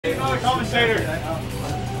Commentator.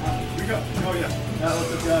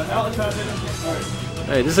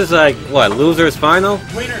 Hey, this is like what? Losers final?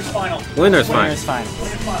 Winners final. Winners final. Winners final.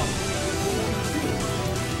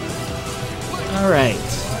 All right.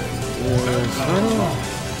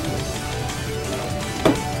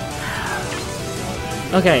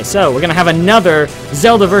 Okay, so we're gonna have another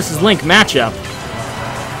Zelda versus Link matchup.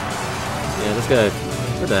 Yeah, this guy.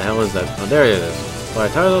 Where the hell is that? Oh, there it is. By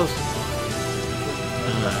titles.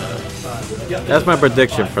 That's my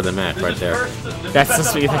prediction for the match right there. That's the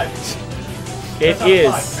sweet thing. It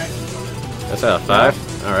is. That's out of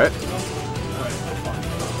 5. All right.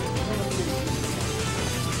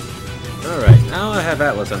 All right. Now I have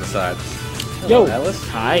Atlas on the side. Hello, Yo, Atlas.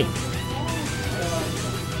 Hi.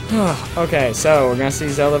 Okay, so we're gonna see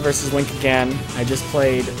Zelda versus Link again. I just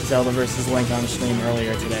played Zelda versus Link on stream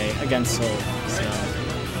earlier today against SoL, so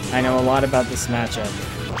I know a lot about this matchup.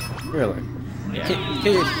 Really? Yeah.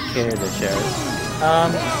 Can you share it?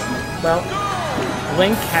 Well,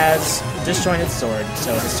 Link has disjointed sword,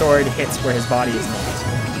 so his sword hits where his body is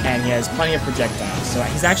not, and he has plenty of projectiles. So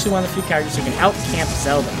he's actually one of the few characters who can out-camp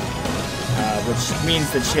Zelda, which means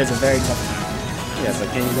that she has a very tough time. Yeah, but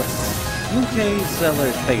can you look? Yunque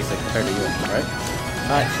Zelda's basic compared to yours, right?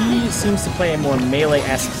 He seems to play a more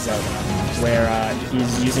melee-esque Zelda, where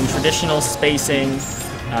he's using traditional spacing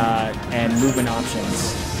and movement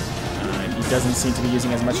options. He doesn't seem to be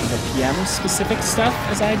using as much of the PM-specific stuff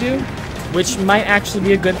as I do, which might actually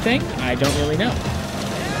be a good thing. I don't really know.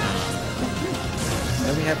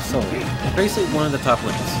 Then we have SoL. Basically one of the top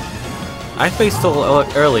links. I faced SoL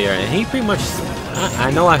earlier, and he pretty much... I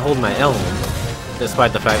know I hold my own,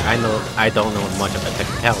 despite the fact I don't know much of the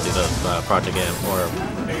technicalities of Project M or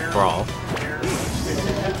Brawl.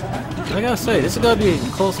 I gotta say, this is gonna be a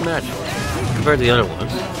close match compared to the other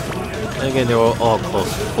ones. And again, they were all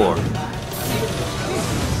close before.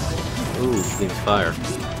 Ooh, things fire.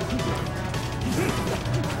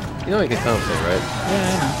 You know you can commentate, right?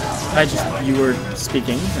 Yeah, I know. You were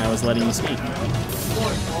speaking, and I was letting you speak. I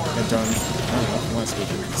don't know if you want to speak.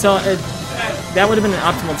 So, that would have been an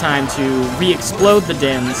optimal time to re-explode the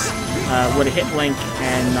Dins, would have hit Link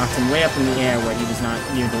and knocked him way up in the air where he was not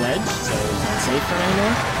near the ledge, so he was not safe for him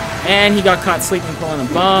anymore. And he got caught sleeping pulling a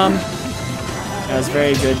bomb. That was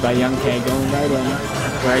very good by Yunque going right in.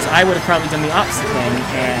 Whereas I would have probably done the opposite thing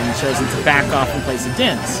and chosen to back off in place of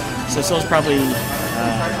Dins. So SoL's probably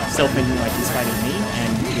still thinking like he's fighting me,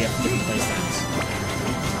 and we have different playstyles.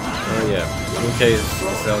 Oh yeah, Yunque's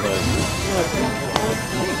Zelda.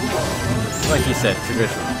 Like you said,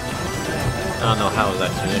 traditional. I don't know how is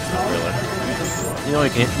that traditional, really. You know,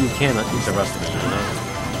 you cannot eat the rest of it, you know?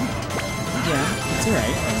 Yeah, it's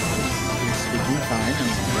alright. You're speaking fine.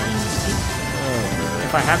 I'm letting you speak.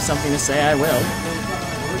 If I have something to say, I will.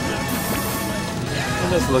 I'm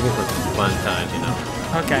just looking for fun times, you know?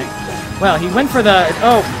 Okay. Well, he went for the...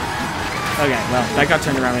 Oh! Okay, well, that got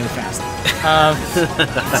turned around really fast.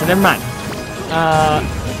 So never mind.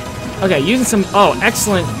 Okay, using some... Oh,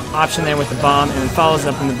 excellent option there with the bomb, and then follows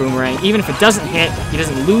up in the boomerang. Even if it doesn't hit, he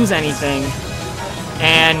doesn't lose anything,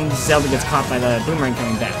 and Zelda gets caught by the boomerang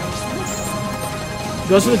coming back.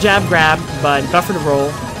 Goes for the jab grab, but buffer to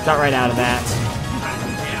roll. Got right out of that.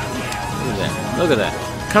 Look at that. Look at that.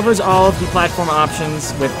 Covers all of the platform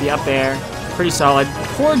options with the up air. Pretty solid.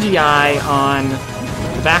 Poor DI on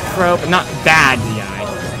the back throw, but not bad DI.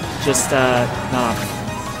 Just not optimal.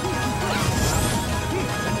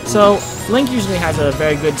 So, Link usually has a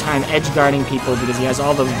very good time edge guarding people because he has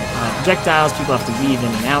all the projectiles. People have to weave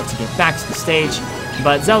in and out to get back to the stage.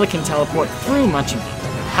 But Zelda can teleport through much of it.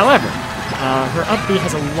 However, her up B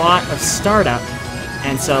has a lot of startup,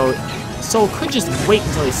 and so SoL could just wait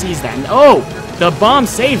until he sees that. And oh! The bomb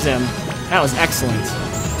saves him! That was excellent.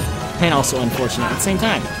 And also unfortunate at the same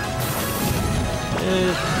time.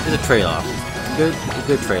 It's a trade-off. Good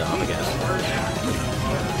trade-off, I guess.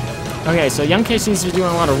 Okay, so Yunque seems to be doing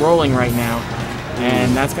a lot of rolling right now,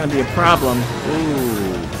 and that's going to be a problem.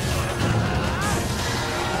 Ooh.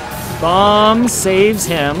 Bomb saves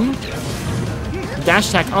him. Dash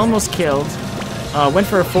attack almost killed. Went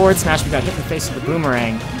for a forward smash, but got hit in the face with the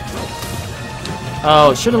boomerang.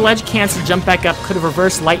 Oh, should have ledge canceled, jumped back up, could have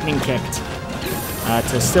reverse lightning kicked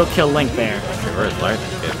to still kill Link there. Reverse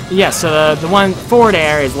lightning kick? Yeah, so the one forward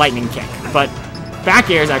air is lightning kick, but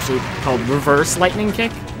back air is actually called reverse lightning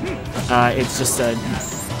kick. It's just a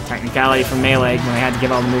technicality from Melee when they had to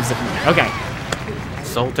give all the moves differently. Okay.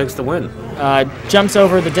 SoL takes the win. Jumps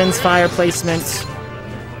over the Din's fire placement,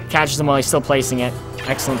 catches him while he's still placing it.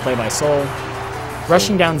 Excellent play by SoL.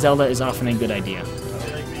 Rushing down Zelda is often a good idea.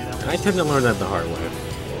 I tend to learn that the hard way.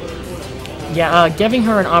 Yeah, giving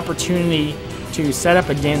her an opportunity to set up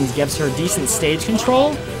a Dins gives her decent stage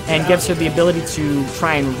control and gives her the ability to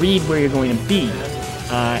try and read where you're going to be.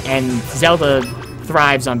 And Zelda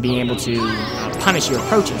thrives on being able to punish your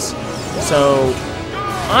approaches. So,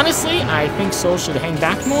 honestly, I think SoL should hang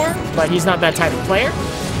back more, but he's not that type of player.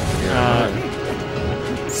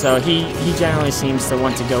 So he generally seems to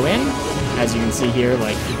want to go in. As you can see here,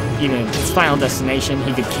 like, even his final destination,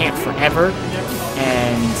 he could camp forever,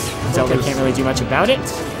 and Zelda can't really do much about it.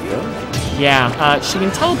 Yeah, she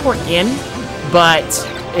can teleport in, but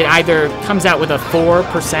it either comes out with a 4%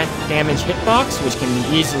 damage hitbox, which can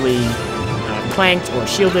be easily clanked or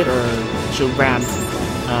shielded or shield grabbed,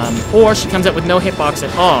 or she comes out with no hitbox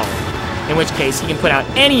at all, in which case he can put out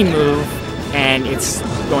any move and it's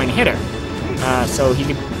going to hit her. So he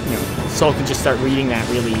could, SoL can just start reading that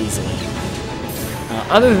really easily.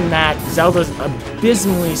 Other than that, Zelda's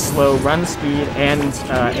abysmally slow run speed and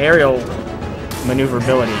aerial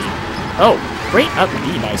maneuverability. Oh, great up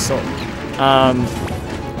B by SoL.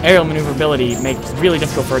 Aerial maneuverability makes it really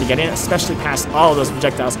difficult for her to get in, especially past all of those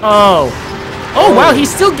projectiles. Oh, wow, he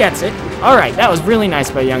still gets it. All right, that was really nice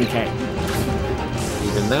by Yunque.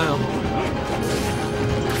 Even now.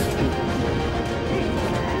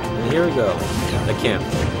 And here we go. The camp.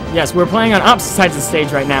 Yes, we're playing on opposite sides of the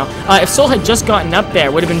stage right now. If SoL had just gotten up there,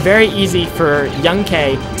 it would have been very easy for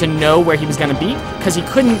Yunque to know where he was going to be, because he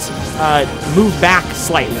couldn't move back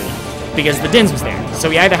slightly, because the Dins was there. So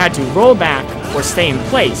he either had to roll back or stay in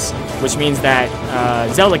place, which means that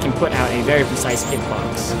Zelda can put out a very precise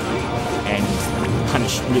hitbox and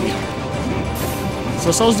punish really hard.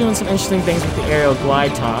 So SoL's doing some interesting things with the aerial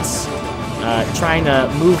glide toss, trying to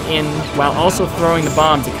move in while also throwing the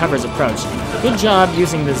bomb to cover his approach. Good job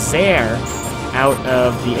using the Zair out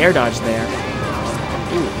of the air dodge there.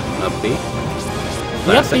 Ooh, up B.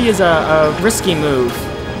 The up B is a risky move.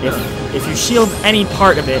 If you shield any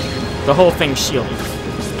part of it, the whole thing's shielded.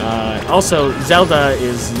 Also, Zelda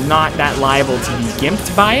is not that liable to be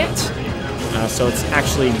gimped by it, so it's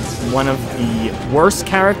actually one of the worst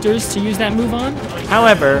characters to use that move on.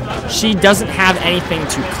 However, she doesn't have anything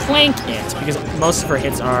to clank it, because most of her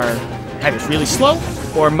hits are either really slow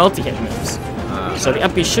or multi-hit moves. So the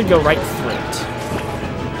up B should go right through it.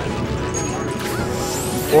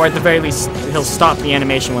 Or at the very least, he'll stop the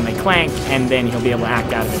animation when they clank, and then he'll be able to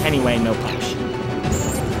act out of it anyway, no punish.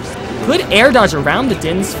 Good air dodge around the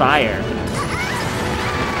Din's fire.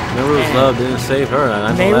 Neighbor's Love didn't save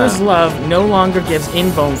her. Neighbor's Love no longer gives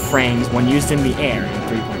invuln frames when used in the air in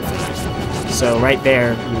 3.5. So right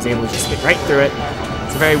there, he was able to just hit right through it.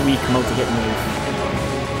 It's a very weak multi-hit move.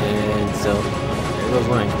 And so, there goes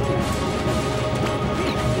Link.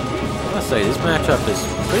 I must say, this matchup is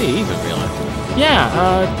pretty even, really.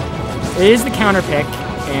 Yeah, it is the counter pick,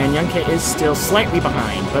 and Yunque is still slightly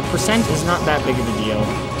behind, but percent is not that big of a deal,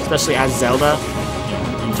 especially as Zelda.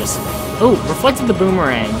 You just... Oh, reflected the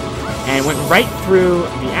boomerang, and went right through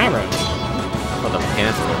the arrow. I thought that was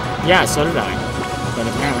canceled. Yeah, so did I. But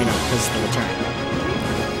apparently not, because of the return.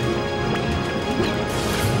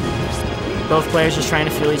 Both players just trying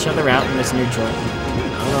to feel each other out in this neutral. I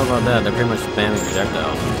don't know about that, they're pretty much spamming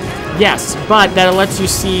projectiles. Yes, but that lets you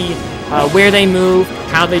see where they move,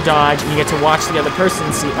 how they dodge, and you get to watch the other person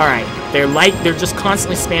and see, alright, they're just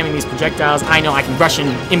constantly spamming these projectiles. I know I can rush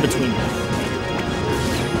in between them.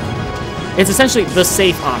 It's essentially the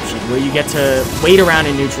safe option, where you get to wait around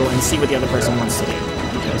in neutral and see what the other person wants to do.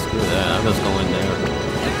 Yeah, screw that. I'm just going there.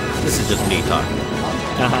 This is just me talking.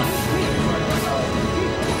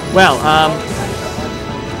 Well,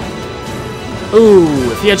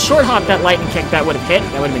 ooh, if he had short hop that lightning kick, that would have hit.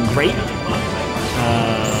 That would have been great.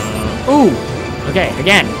 Ooh, okay,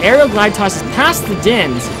 again, aerial glide tosses past the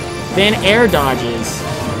Dins, then air dodges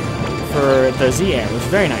for the Z-air, which is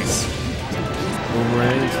very nice.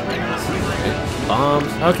 Boomerangs.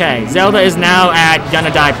 Bombs. Okay, Zelda is now at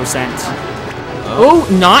gonna die percent. Oh,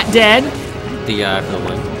 not dead. DI for the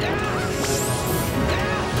win.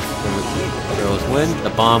 Girls win. The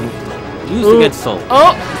bomb used against SoL.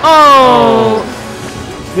 Oh!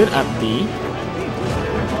 Good up B.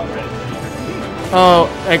 Oh,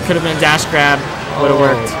 it could have been a dash grab. Would have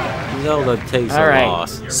worked. Zelda takes a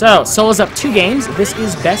loss. So, SoL is up 2 games. This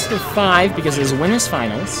is best of 5 because it's winners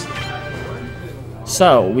finals.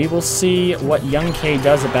 So, we will see what Yunque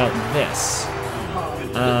does about this.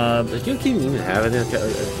 Does Yunque even have any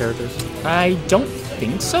characters? I don't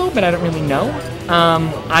think so, but I don't really know.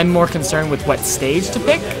 I'm more concerned with what stage to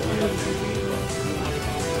pick.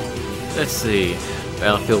 Let's see.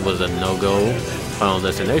 Battlefield was a no-go. Final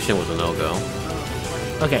Destination was a no-go.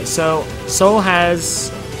 Okay, so SoL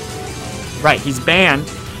has... Right, he's banned.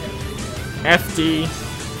 FD,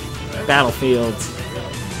 Battlefield,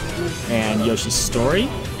 and Yoshi's Story,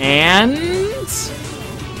 and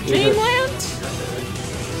Dreamland?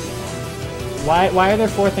 Why are there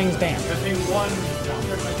 4 things banned?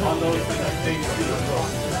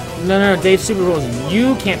 No, Dave's Super Rules.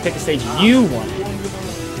 You can't pick a stage you want.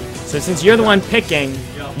 So since you're the one picking,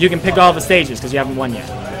 you can pick all the stages because you haven't won yet.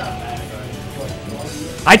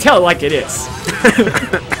 I tell it like it is.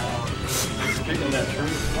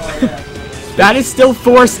 That is still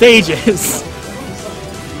 4 stages.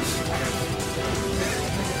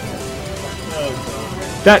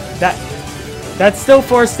 That's still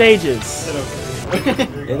 4 stages.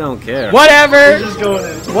 They don't care. Whatever.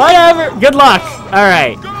 Whatever. Good luck. All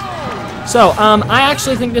right. So, I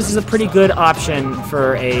actually think this is a pretty good option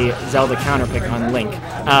for a Zelda counterpick on Link.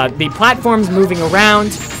 The platforms moving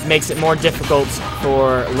around makes it more difficult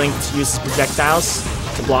for Link to use projectiles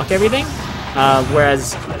to block everything,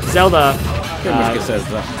 whereas Zelda... it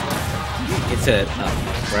says up,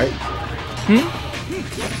 right?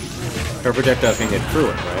 Her projectiles can get through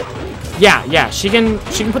it, right? Yeah, she can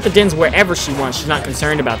put the dins wherever she wants. She's not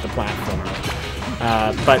concerned about the platform.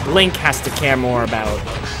 But Link has to care more about,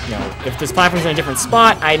 if this platform's in a different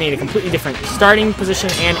spot, I need a completely different starting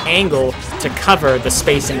position and angle to cover the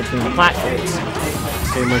space in between the platforms.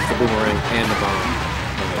 Same with the boomerang and the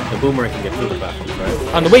bomb. The boomerang can get through the platforms,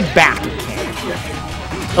 right? On the way back, it can.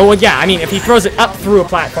 Yeah. Oh, well, yeah, I mean, if he throws it up through a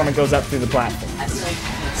platform, it goes up through the platform.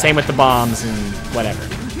 Same with the bombs and whatever.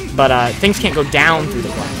 But things can't go down through the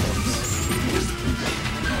platforms.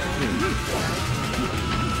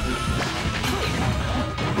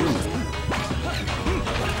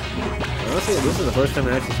 Honestly, this is the first time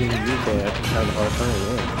I actually seen Yunque have a hard time.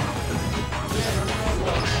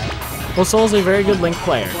 Well, SoL's a very good Link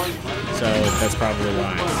player, so that's probably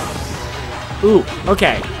why. Ooh,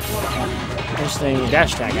 okay. Interesting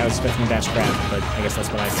dash tag. I was expecting dash grab, but I guess that's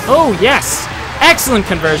what I said. Oh, yes! Excellent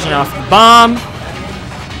conversion off the bomb!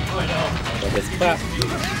 It's clap.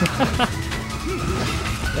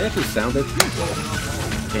 They actually sounded.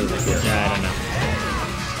 Yeah, I don't know.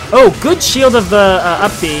 Oh, good shield of the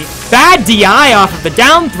up B. Bad DI off of the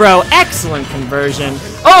down throw. Excellent conversion.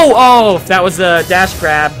 Oh, if that was a dash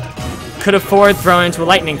grab. Could have forward thrown into a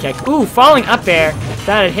lightning kick. Ooh, falling up air. If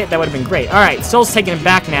that had hit, that would have been great. All right, SoL's taking it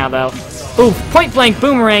back now, though. Ooh, point blank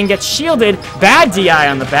boomerang gets shielded. Bad DI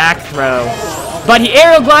on the back throw. But he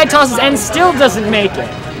aerial glide tosses and still doesn't make it.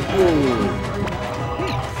 Ooh.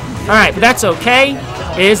 All right, but that's okay.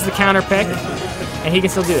 It is the counter pick, and he can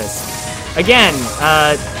still do this. Again,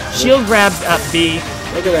 shield grabs up B.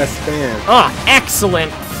 Look at that span. Oh,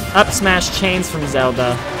 excellent up smash chains from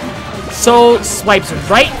Zelda. SoL swipes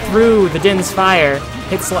right through the Din's fire,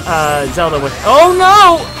 hits Zelda with... Oh,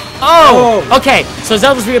 no! Oh! Okay, so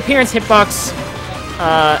Zelda's reappearance hitbox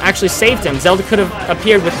actually saved him. Zelda could have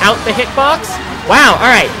appeared without the hitbox. Wow,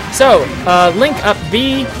 alright. So, Link up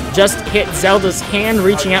B just hit Zelda's hand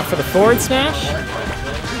reaching out for the forward smash.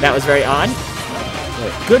 That was very odd.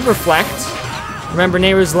 Good reflect. Remember,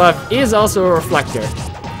 Neighbor's Love is also a reflector.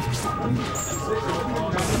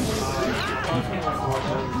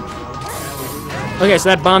 Okay, so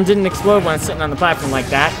that bomb didn't explode when it's sitting on the platform like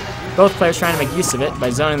that. Both players trying to make use of it by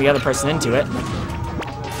zoning the other person into it.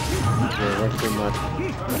 Yeah, work too much.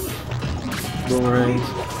 Boomerangs,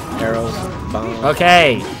 arrows, bombs.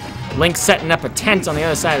 Okay, Link setting up a tent on the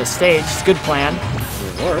other side of the stage. It's a good plan.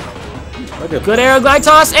 Good aero glide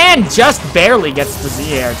toss, and just barely gets the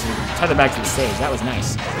Z air to tether back to the stage. That was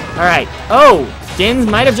nice. All right. Oh, Dins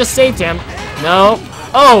might have just saved him. No.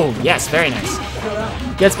 Oh, yes, very nice.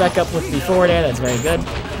 Gets back up with the forward air. That's very good.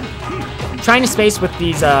 Trying to space with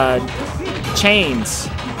these chains.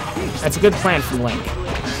 That's a good plan from Link.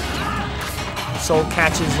 SoL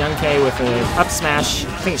catches Yunque with an up smash.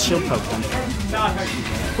 I think it's shield poked him.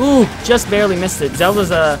 Ooh, just barely missed it. Zelda's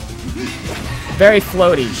very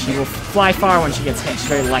floaty. She will fly far when she gets hit. She's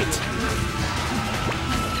very light.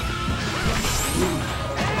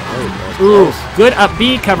 Ooh, good up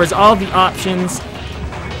B, covers all the options.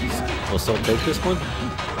 Will SoL take this one?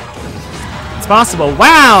 It's possible.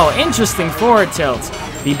 Wow, interesting forward tilt.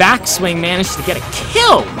 The backswing managed to get a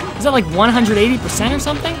kill. Is that like 180% or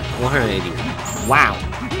something? 180. Wow.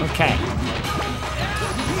 Okay.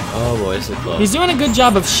 Oh boy, this is close. He's doing a good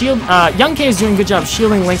job of Yunque is doing a good job of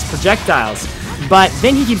shielding Link's projectiles, but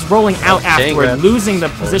then he keeps rolling out afterward, losing the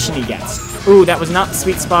position he gets. Ooh, that was not the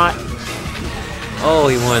sweet spot. Oh,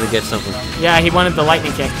 he wanted to get something. Yeah, he wanted the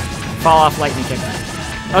lightning kick. Fall off lightning kick.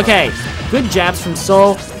 Okay, good jabs from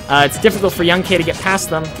SoL. It's difficult for Yunque to get past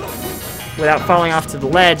them without falling off to the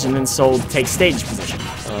ledge, and then SoL takes stage position.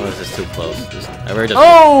 Oh, this is too close.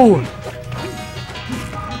 Oh!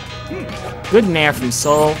 Good nair from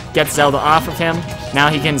SoL. Gets Zelda off of him. Now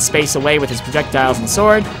he can space away with his projectiles and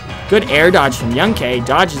sword. Good air dodge from Yunque.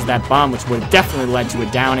 Dodges that bomb, which would have definitely led to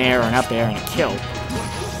a down air or an up air and a kill.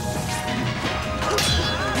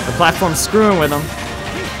 The platform's screwing with him.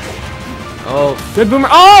 Oh. Good boomer.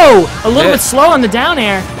 Oh! A little bit slow on the down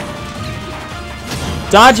air.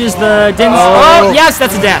 Dodges the Din's. Oh, yes,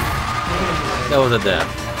 that's a death. That was a death.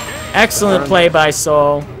 Excellent play by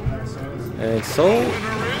SoL. And SoL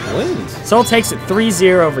wins. SoL takes it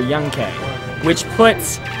 3-0 over Yunque, which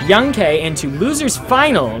puts Yunque into losers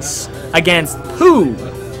finals against Poob.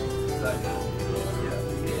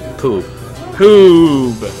 Poob.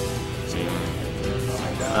 Poob.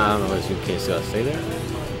 I don't know if you can still stay there.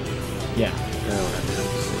 Yeah.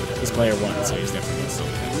 No, He's player 1, so he's definitely still.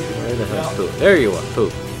 where the hell is Poob? There you are,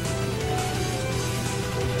 Poob.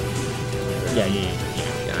 Yeah.